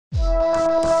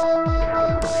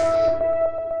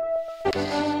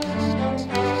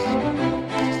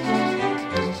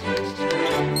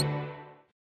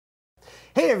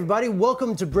everybody,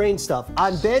 welcome to BrainStuff.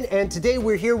 I'm Ben, and today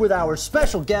we're here with our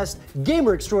special guest,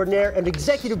 gamer extraordinaire and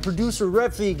executive producer of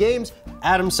Red Flea Games,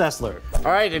 Adam Sessler.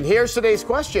 All right, and here's today's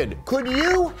question. Could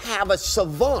you have a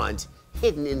savant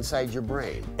hidden inside your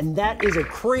brain? And that is a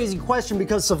crazy question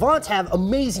because savants have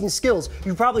amazing skills.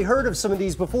 You've probably heard of some of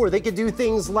these before. They could do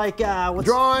things like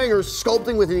drawing or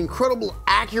sculpting with an incredible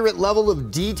accurate level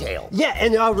of detail. Yeah,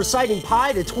 and reciting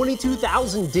pi to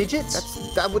 22,000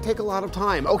 digits. That would take a lot of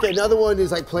time. Okay, another one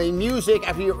is like playing music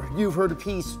after you've heard a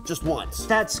piece just once.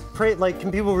 That's great. Like,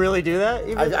 can people really do that?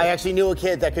 I actually knew a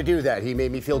kid that could do that. He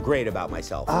made me feel great about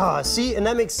myself. Ah, see, and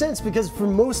that makes sense because for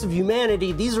most of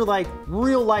humanity, these are like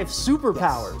real-life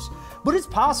superpowers. But it's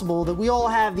possible that we all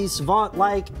have these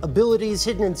savant-like abilities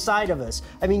hidden inside of us.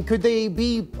 I mean, could they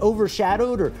be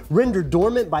overshadowed or rendered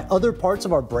dormant by other parts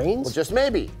of our brains? Well, just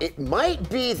maybe. It might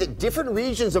be that different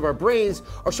regions of our brains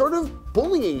are sort of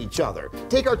bullying each other.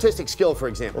 Take artistic skill, for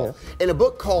example. Yeah. In a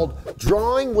book called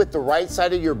Drawing with the Right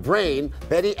Side of Your Brain,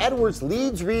 Betty Edwards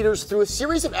leads readers through a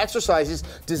series of exercises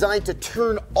designed to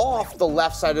turn off the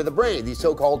left side of the brain, the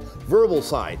so-called verbal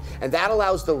side. And that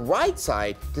allows the right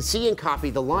side to see and copy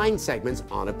the line segments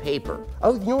on a paper.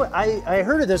 Oh, you know what? I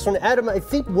heard of this one. Adam, I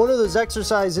think one of those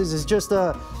exercises is just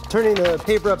turning the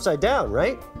paper upside down,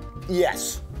 right?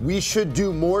 Yes. We should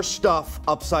do more stuff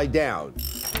upside down,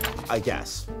 I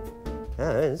guess.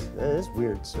 Yeah, that is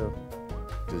weird, so.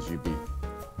 Because you'd be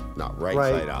not right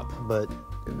side up, but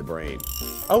in the brain.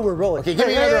 Oh, we're rolling. Okay, give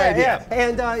me another idea.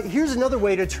 Yeah. And here's another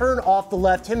way to turn off the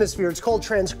left hemisphere. It's called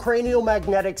transcranial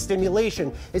magnetic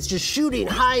stimulation. It's just shooting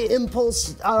high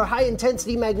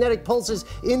intensity magnetic pulses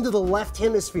into the left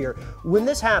hemisphere. When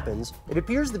this happens, it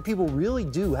appears that people really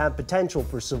do have potential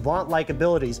for savant-like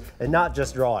abilities and not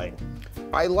just drawing.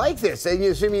 I like this. And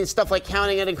you mean stuff like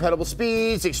counting at incredible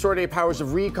speeds, extraordinary powers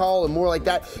of recall, and more like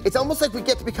that. It's almost like we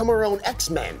get to become our own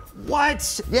X-Men.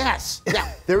 What? Yes. Now,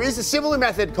 there is a similar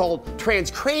method called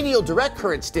transcranial direct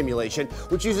current stimulation,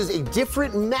 which uses a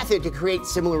different method to create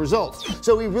similar results.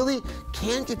 So we really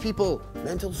can give people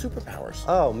mental superpowers.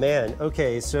 Oh man,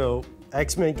 okay, so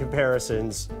X-Men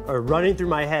comparisons are running through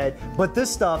my head, but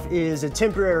this stuff is a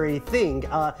temporary thing.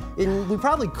 And we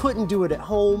probably couldn't do it at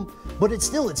home, but it's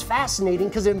fascinating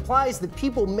because it implies that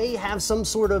people may have some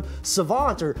sort of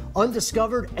savant or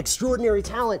undiscovered extraordinary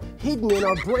talent hidden in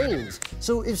our brains.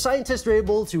 So if scientists are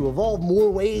able to evolve more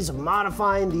ways of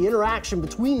modifying the interaction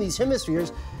between these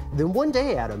hemispheres, then one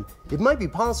day, Adam, it might be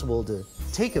possible to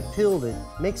take a pill that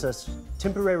makes us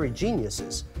temporary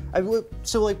geniuses.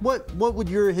 So like, what would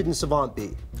your hidden savant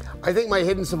be? I think my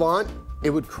hidden savant, it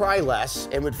would cry less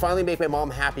and would finally make my mom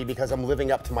happy because I'm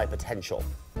living up to my potential.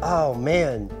 Oh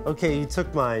man, okay, you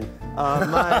took mine.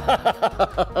 My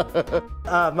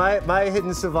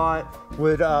hidden savant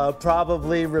would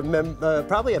probably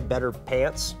have better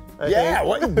pants. Yeah,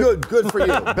 good for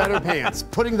you. Better pants.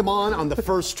 Putting them on the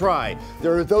first try.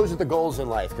 Those are the goals in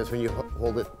life, because when you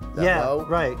hold it that low,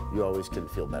 right, you always can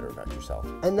feel better about yourself.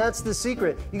 And that's the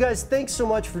secret. You guys, thanks so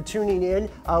much for tuning in.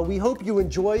 We hope you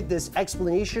enjoyed this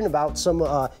explanation about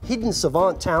some hidden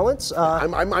savant talents.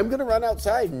 I'm going to run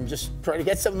outside and just try to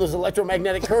get some of those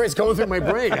electromagnetic currents going through my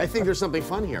brain. I think there's something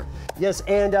fun here. Yes,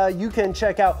 and you can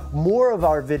check out more of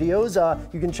our videos.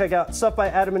 You can check out stuff by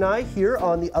Adam and I here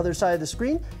on the other side of the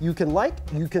screen. You can like,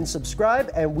 you can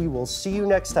subscribe, and we will see you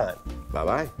next time.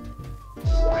 Bye-bye.